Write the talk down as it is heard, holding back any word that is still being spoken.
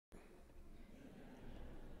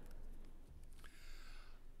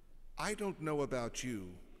I don't know about you,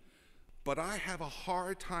 but I have a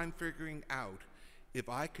hard time figuring out if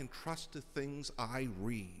I can trust the things I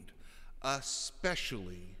read,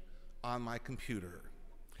 especially on my computer.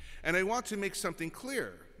 And I want to make something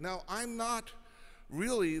clear. Now, I'm not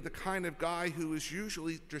really the kind of guy who is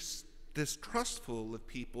usually distrustful of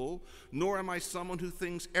people, nor am I someone who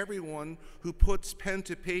thinks everyone who puts pen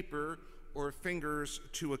to paper or fingers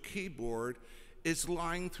to a keyboard is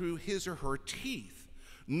lying through his or her teeth,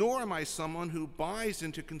 nor am I someone who buys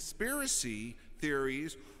into conspiracy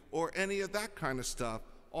theories or any of that kind of stuff.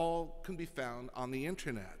 All can be found on the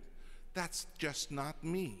internet. That's just not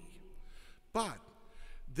me. But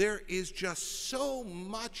there is just so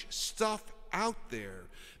much stuff out there,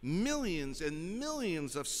 millions and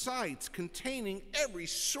millions of sites containing every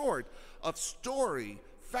sort of story,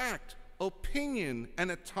 fact, opinion,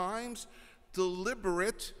 and at times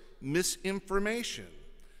deliberate misinformation.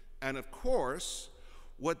 And of course,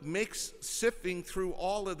 what makes sifting through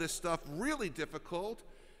all of this stuff really difficult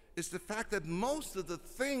is the fact that most of the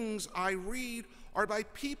things I read are by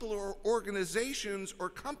people or organizations or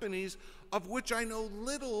companies of which I know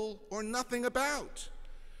little or nothing about.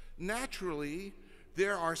 Naturally,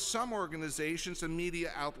 there are some organizations and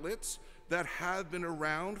media outlets that have been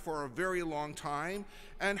around for a very long time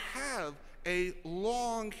and have a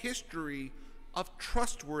long history of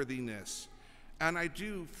trustworthiness. And I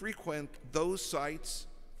do frequent those sites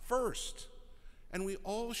first. And we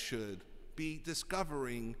all should be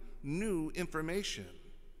discovering new information.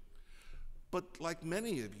 But like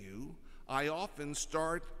many of you, I often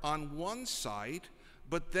start on one site,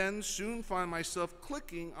 but then soon find myself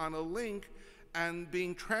clicking on a link and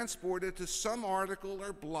being transported to some article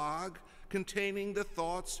or blog containing the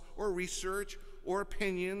thoughts or research or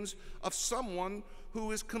opinions of someone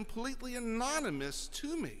who is completely anonymous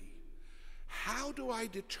to me. How do I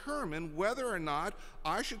determine whether or not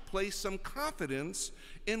I should place some confidence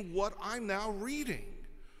in what I'm now reading?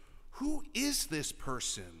 Who is this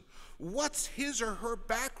person? What's his or her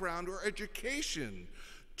background or education?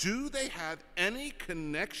 Do they have any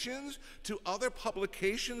connections to other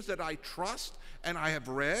publications that I trust and I have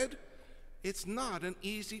read? It's not an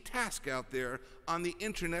easy task out there on the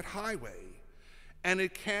internet highway. And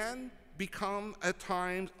it can become at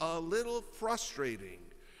times a little frustrating.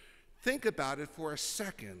 Think about it for a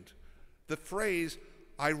second. The phrase,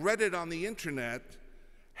 "I read it on the internet,"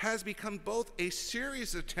 has become both a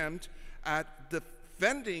serious attempt at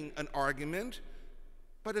defending an argument,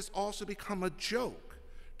 but it's also become a joke,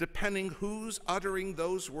 depending who's uttering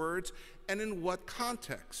those words and in what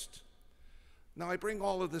context. Now, I bring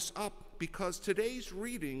all of this up because today's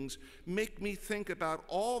readings make me think about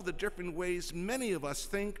all the different ways many of us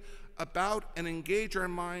think about and engage our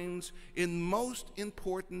minds in most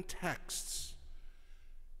important texts.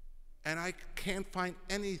 And I can't find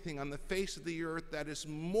anything on the face of the earth that is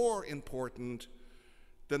more important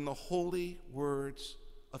than the holy words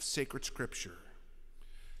of sacred scripture.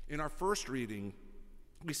 In our first reading,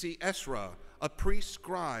 we see Ezra, a priest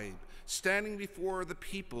scribe, standing before the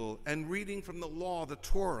people and reading from the law, the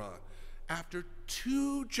Torah, after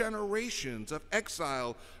 2 generations of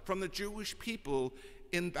exile from the Jewish people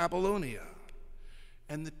in Babylonia.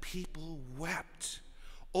 And the people wept,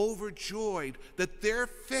 overjoyed that their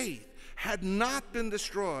faith had not been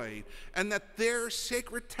destroyed and that their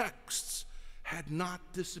sacred texts had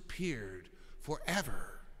not disappeared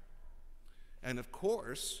forever. And of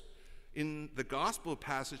course, in the gospel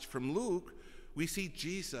passage from Luke, we see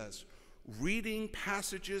Jesus reading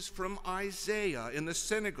passages from Isaiah in the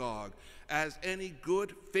synagogue, as any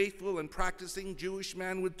good, faithful, and practicing Jewish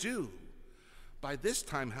man would do. By this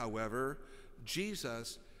time, however,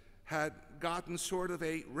 Jesus had gotten sort of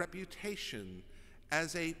a reputation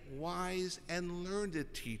as a wise and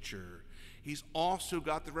learned teacher. He's also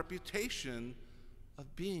got the reputation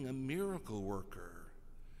of being a miracle worker.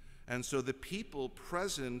 And so the people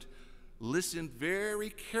present listened very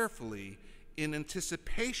carefully in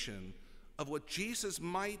anticipation of what Jesus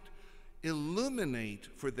might illuminate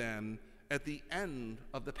for them at the end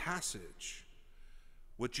of the passage.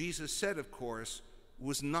 What Jesus said, of course,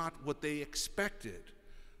 was not what they expected,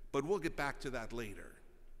 but we'll get back to that later.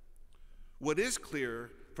 What is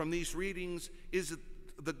clear from these readings is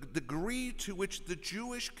the degree to which the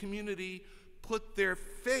Jewish community put their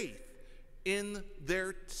faith in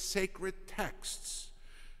their sacred texts.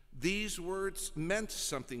 These words meant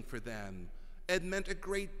something for them. It meant a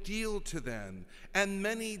great deal to them, and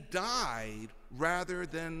many died rather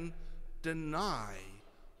than deny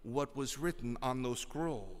what was written on those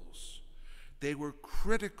scrolls. They were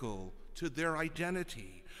critical to their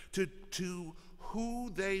identity, to who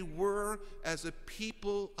they were as a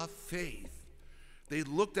people of faith. They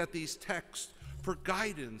looked at these texts for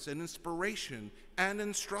guidance and inspiration and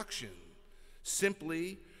instruction.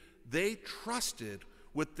 Simply, they trusted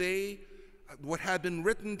what had been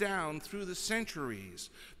written down through the centuries.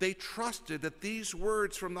 They trusted that these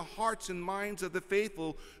words from the hearts and minds of the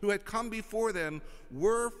faithful who had come before them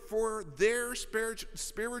were for their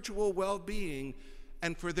spiritual well-being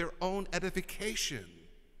and for their own edification.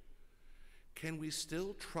 Can we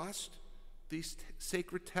still trust these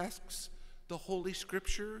sacred texts, the Holy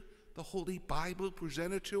Scripture, the Holy Bible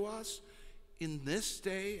presented to us in this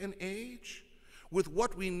day and age? With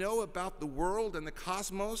what we know about the world and the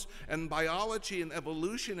cosmos and biology and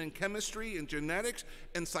evolution and chemistry and genetics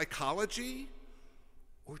and psychology?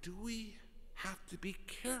 Or do we have to be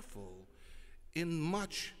careful in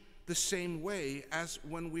much the same way as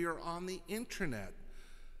when we are on the internet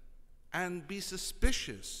and be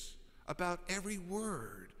suspicious about every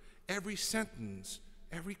word, every sentence,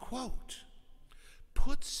 every quote?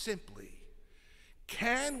 Put simply,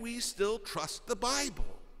 can we still trust the Bible?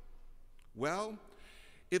 Well,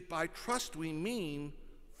 if by trust we mean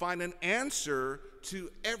find an answer to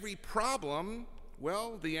every problem,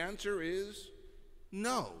 well, the answer is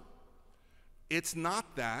no. It's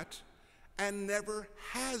not that, and never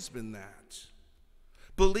has been that.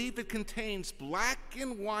 Believe it contains black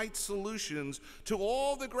and white solutions to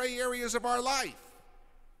all the gray areas of our life.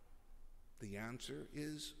 The answer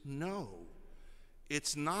is no.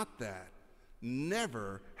 It's not that.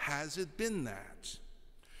 Never has it been that.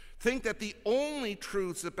 Think that the only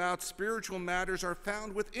truths about spiritual matters are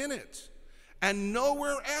found within it and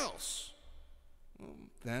nowhere else. Well,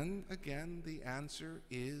 then again, the answer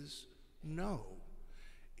is no.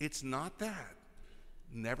 It's not that.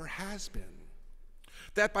 Never has been.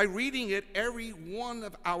 That by reading it, every one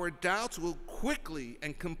of our doubts will quickly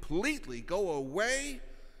and completely go away?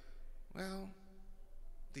 Well,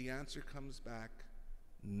 the answer comes back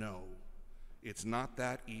no. It's not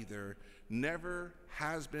that either. Never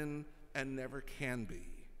has been and never can be.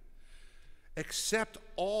 Accept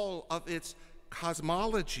all of its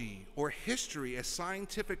cosmology or history as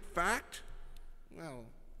scientific fact? Well,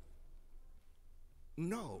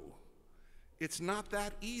 no. It's not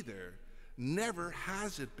that either. Never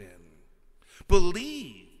has it been.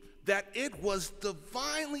 Believe that it was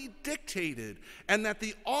divinely dictated and that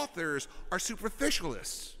the authors are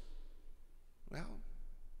superficialists? Well,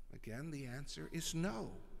 again, the answer is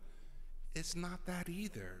no. It's not that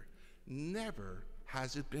either. Never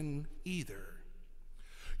has it been either.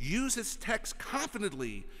 Use its text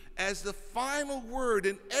confidently as the final word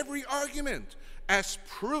in every argument, as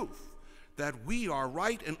proof that we are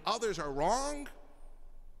right and others are wrong?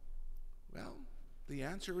 Well, the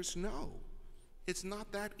answer is no. It's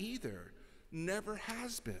not that either. Never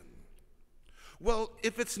has been. Well,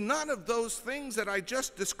 if it's none of those things that I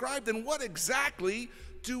just described, then what exactly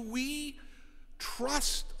do we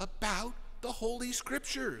trust about the Holy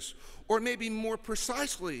Scriptures? Or maybe more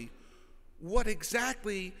precisely, what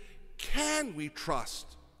exactly can we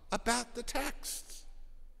trust about the texts?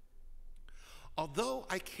 Although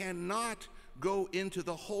I cannot go into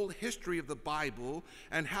the whole history of the Bible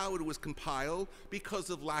and how it was compiled because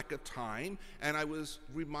of lack of time, and I was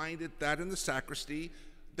reminded that in the sacristy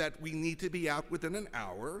that we need to be out within an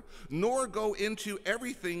hour, nor go into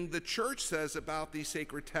everything the church says about these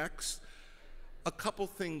sacred texts, a couple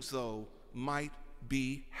things, though, might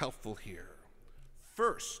be helpful here.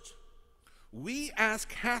 First, we as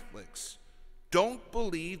Catholics don't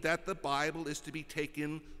believe that the Bible is to be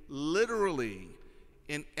taken literally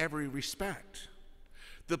in every respect.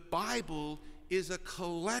 The Bible is a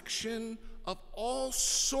collection of all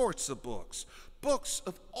sorts of books, books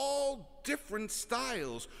of all different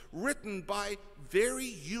styles, written by very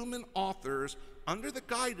human authors under the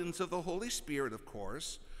guidance of the Holy Spirit, of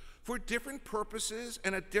course, for different purposes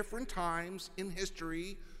and at different times in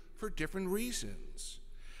history for different reasons.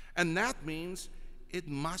 And that means it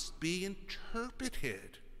must be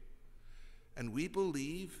interpreted. And we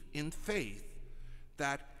believe in faith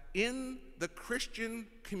that in the Christian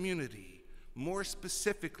community, more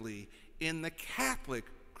specifically in the Catholic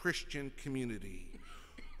Christian community,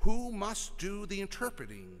 who must do the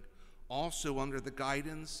interpreting, also under the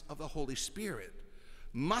guidance of the Holy Spirit,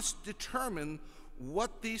 must determine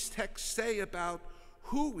what these texts say about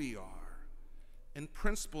who we are. And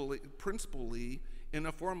principally, in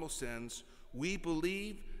a formal sense, we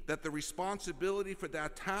believe that the responsibility for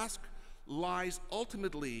that task lies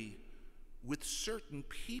ultimately with certain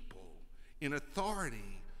people in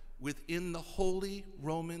authority within the Holy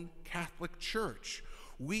Roman Catholic Church.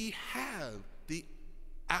 We have the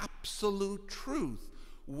absolute truth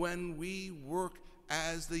when we work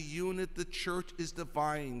as the unit the church is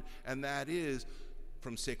divine, and that is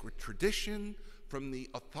from sacred tradition, from the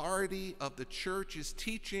authority of the church's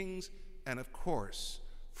teachings, and of course,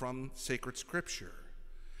 from sacred scripture.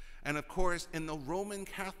 And of course, in the Roman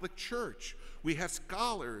Catholic Church, we have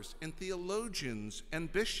scholars and theologians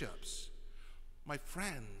and bishops. My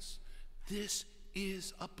friends, this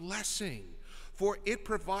is a blessing, for it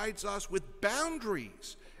provides us with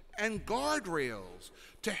boundaries and guardrails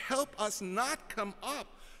to help us not come up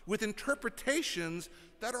with interpretations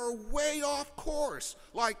that are way off course,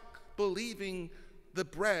 like believing the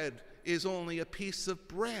bread is only a piece of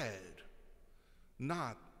bread,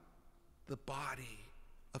 not the body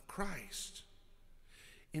of Christ.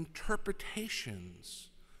 Interpretations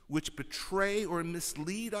which betray or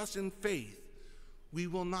mislead us in faith, we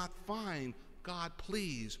will not find God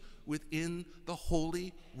pleased within the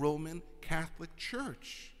Holy Roman Catholic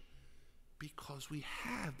Church, because we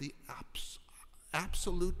have the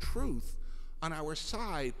absolute truth on our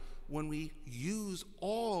side when we use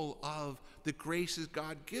all of the graces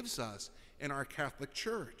God gives us in our Catholic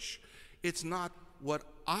Church. It's not what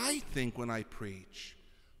I think when I preach,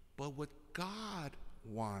 but what God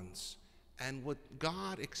wants and what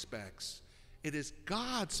God expects. It is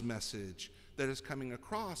God's message that is coming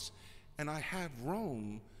across, and I have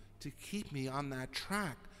Rome to keep me on that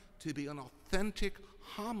track, to be an authentic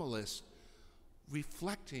homilist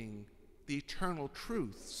reflecting the eternal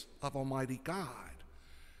truths of Almighty God.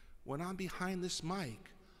 When I'm behind this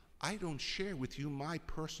mic, I don't share with you my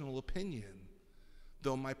personal opinion,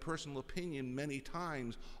 though my personal opinion many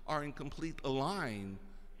times are in complete line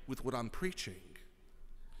with what I'm preaching.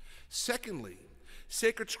 Secondly,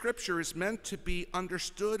 sacred scripture is meant to be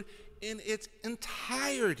understood in its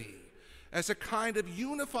entirety as a kind of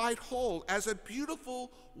unified whole, as a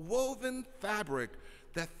beautiful woven fabric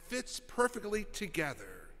that fits perfectly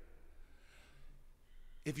together.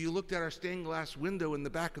 If you looked at our stained glass window in the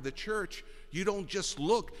back of the church, you don't just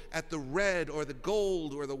look at the red or the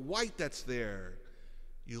gold or the white that's there.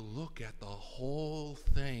 You look at the whole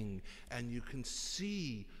thing and you can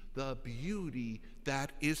see the beauty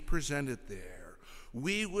that is presented there.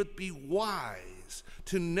 We would be wise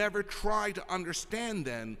to never try to understand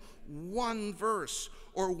then one verse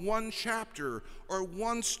or one chapter or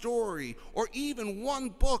one story or even one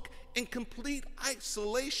book in complete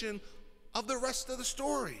isolation of the rest of the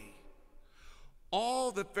story.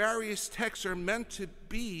 All the various texts are meant to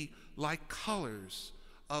be like colors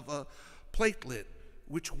of a platelet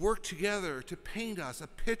which work together to paint us a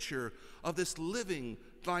picture of this living,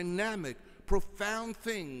 dynamic, profound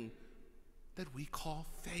thing that we call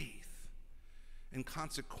faith. And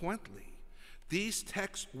consequently, these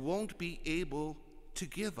texts won't be able to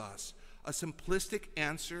give us a simplistic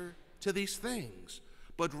answer to these things,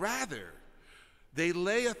 but rather they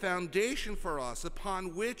lay a foundation for us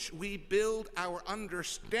upon which we build our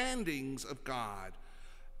understandings of God,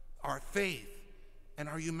 our faith, and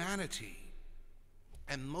our humanity.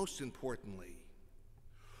 And most importantly,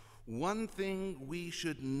 one thing we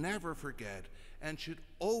should never forget and should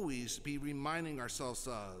always be reminding ourselves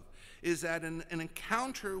of is that an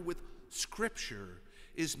encounter with Scripture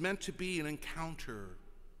is meant to be an encounter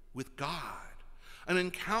with God, an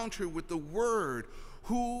encounter with the Word,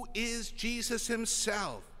 who is Jesus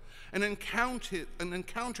himself, an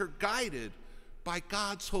encounter guided by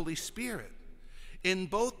God's Holy Spirit. In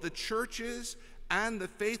both the churches and the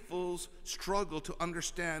faithfuls struggle to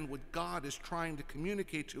understand what God is trying to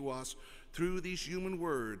communicate to us through these human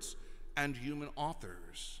words and human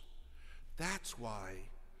authors. That's why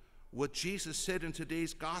what Jesus said in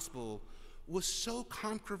today's gospel was so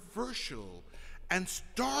controversial and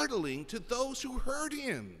startling to those who heard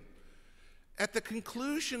him. At the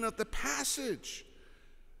conclusion of the passage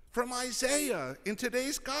from Isaiah in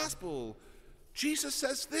today's gospel, Jesus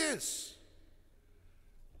says this: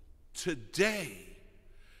 today,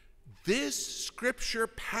 this scripture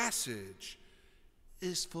passage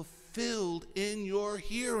is fulfilled in your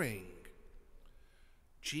hearing.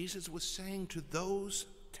 Jesus was saying to those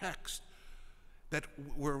texts that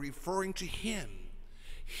were referring to him,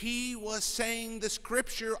 he was saying the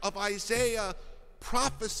scripture of Isaiah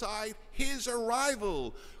prophesied his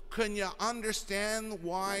arrival. Can you understand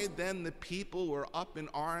why then the people were up in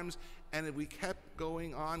arms? And if we kept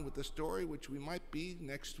going on with the story, which we might be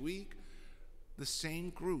next week, the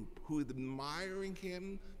same group who is admiring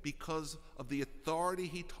him because of the authority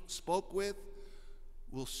he spoke with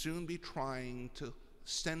will soon be trying to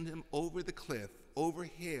send him over the cliff, over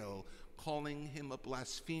hill, calling him a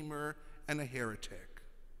blasphemer and a heretic.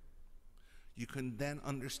 You can then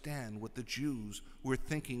understand what the Jews were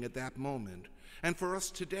thinking at that moment. And for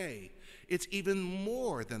us today, it's even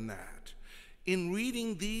more than that. In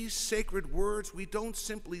reading these sacred words, we don't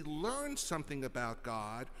simply learn something about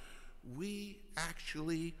God, we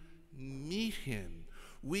actually meet him.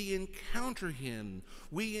 We encounter him.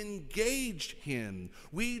 We engage him.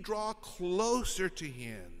 We draw closer to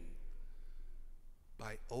him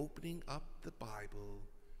by opening up the Bible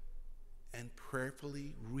and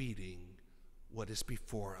prayerfully reading what is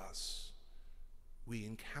before us. We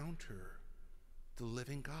encounter the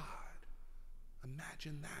living God.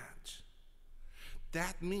 Imagine that.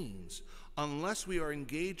 That means, unless we are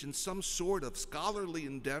engaged in some sort of scholarly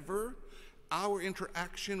endeavor, our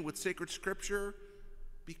interaction with sacred scripture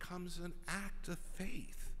becomes an act of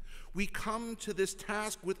faith. We come to this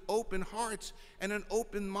task with open hearts and an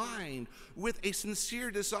open mind, with a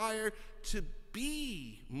sincere desire to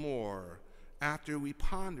be more after we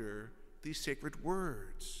ponder these sacred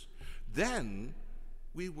words than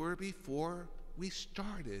we were before we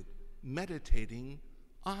started meditating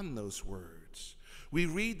on those words. We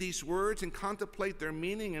read these words and contemplate their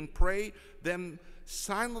meaning and pray them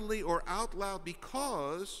silently or out loud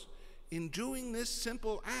because in doing this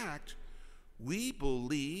simple act, we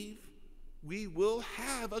believe we will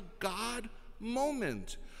have a God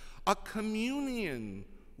moment, a communion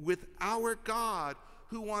with our God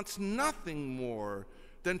who wants nothing more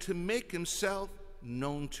than to make himself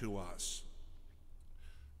known to us.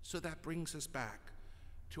 So that brings us back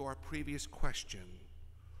to our previous question.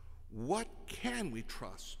 What can we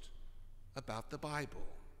trust about the Bible?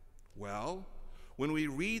 Well, when we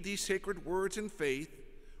read these sacred words in faith,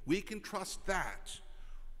 we can trust that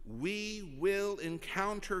we will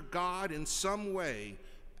encounter God in some way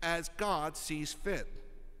as God sees fit.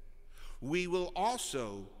 We will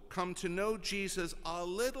also come to know Jesus a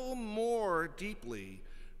little more deeply,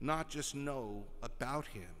 not just know about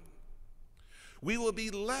him. We will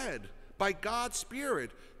be led by God's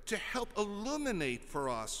Spirit to help illuminate for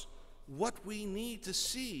us what we need to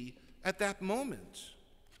see at that moment.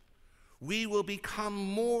 We will become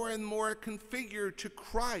more and more configured to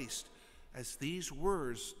Christ as these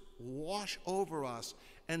words wash over us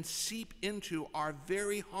and seep into our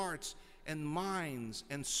very hearts and minds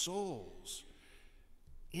and souls,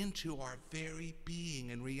 into our very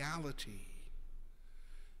being and reality.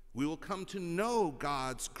 We will come to know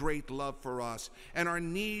God's great love for us and our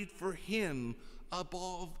need for him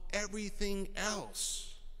above everything else.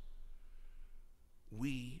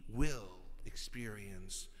 We will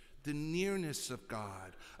experience the nearness of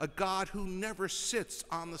God, a God who never sits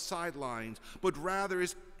on the sidelines, but rather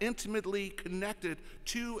is intimately connected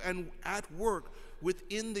to and at work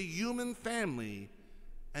within the human family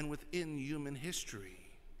and within human history.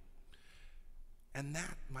 And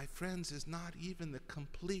that, my friends, is not even the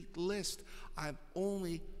complete list. I've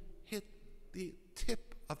only hit the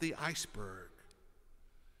tip of the iceberg.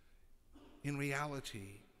 In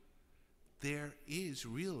reality, there is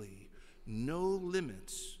really no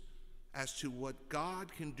limits as to what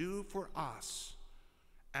God can do for us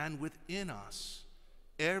and within us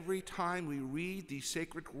every time we read these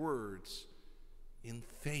sacred words in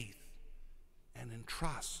faith and in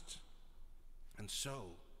trust. And so,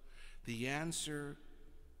 the answer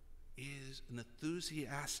is an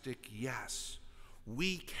enthusiastic yes.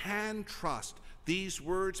 We can trust these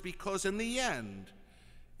words because in the end,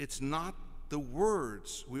 it's not the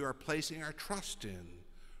words we are placing our trust in.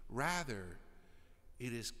 Rather,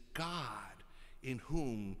 it is God in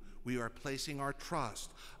whom we are placing our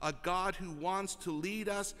trust, a God who wants to lead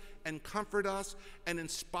us and comfort us and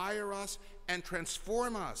inspire us and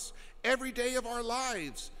transform us every day of our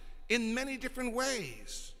lives in many different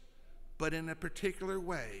ways, but in a particular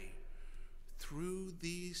way, through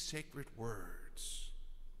these sacred words.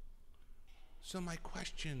 So my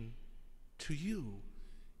question to you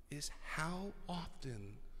is, how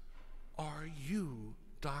often are you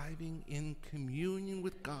diving in communion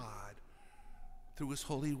with God through his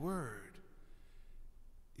holy word?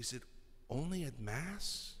 Is it only at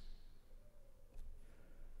Mass?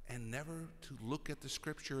 And never to look at the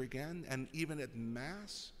scripture again, and even at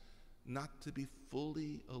Mass, not to be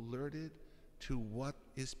fully alerted to what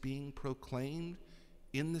is being proclaimed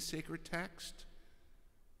in the sacred text?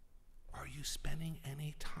 Are you spending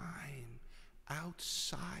any time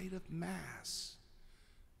outside of Mass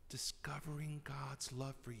discovering God's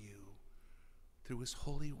love for you through his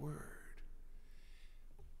holy word?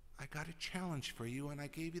 I got a challenge for you, and I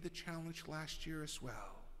gave you the challenge last year as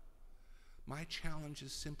well. My challenge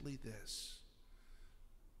is simply this: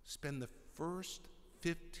 spend the first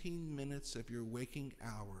 15 minutes of your waking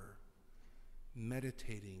hour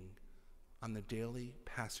meditating on the daily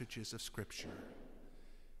passages of Scripture.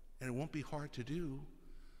 And it won't be hard to do.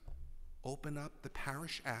 Open up the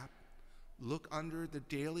parish app, look under the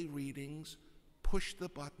daily readings push the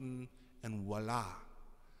button, and voila,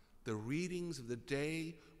 the readings of the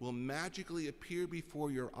day will magically appear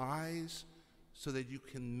before your eyes so that you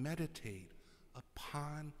can meditate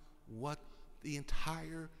upon what the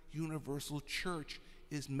entire universal church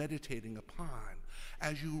is meditating upon.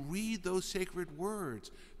 As you read those sacred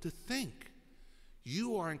words, to think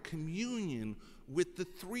you are in communion with the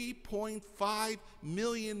 3.5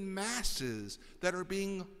 million masses that are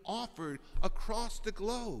being offered across the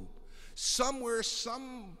globe. Somewhere,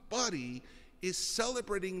 somebody is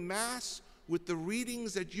celebrating Mass with the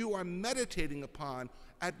readings that you are meditating upon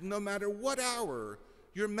at no matter what hour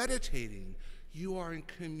you're meditating. You are in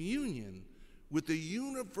communion with the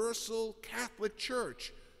universal Catholic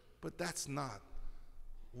Church, but that's not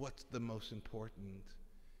what's the most important.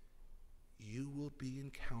 You will be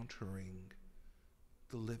encountering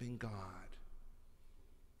the living God.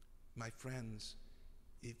 My friends,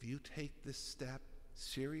 if you take this step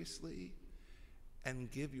seriously and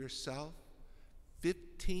give yourself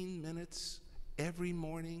 15 minutes every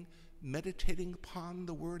morning meditating upon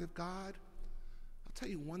the Word of God, I'll tell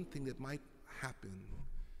you one thing that might happen.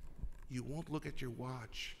 You won't look at your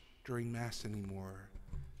watch during Mass anymore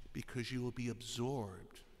because you will be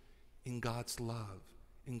absorbed in God's love,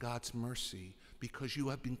 in God's mercy, because you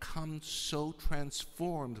have become so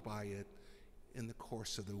transformed by it in the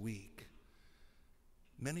course of the week.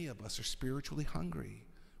 Many of us are spiritually hungry.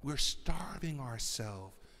 We're starving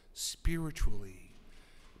ourselves spiritually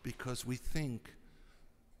because we think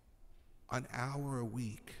an hour a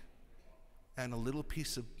week and a little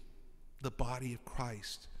piece of the body of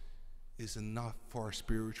Christ is enough for our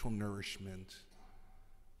spiritual nourishment.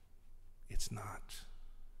 It's not.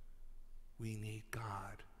 We need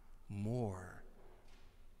God more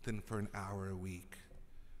than for an hour a week.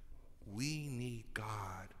 We need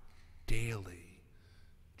God daily.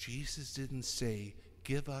 Jesus didn't say,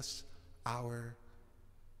 give us our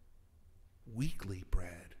weekly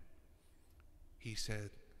bread. He said,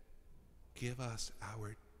 give us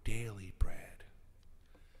our daily bread.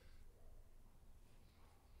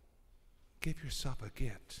 Give yourself a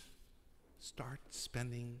gift. Start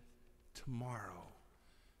spending tomorrow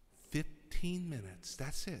 15 minutes.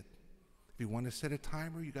 That's it. If you want to set a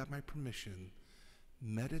timer, you got my permission.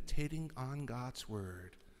 Meditating on God's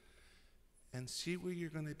Word, and see where you're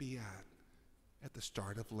going to be at the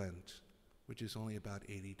start of Lent, which is only about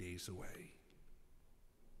 80 days away.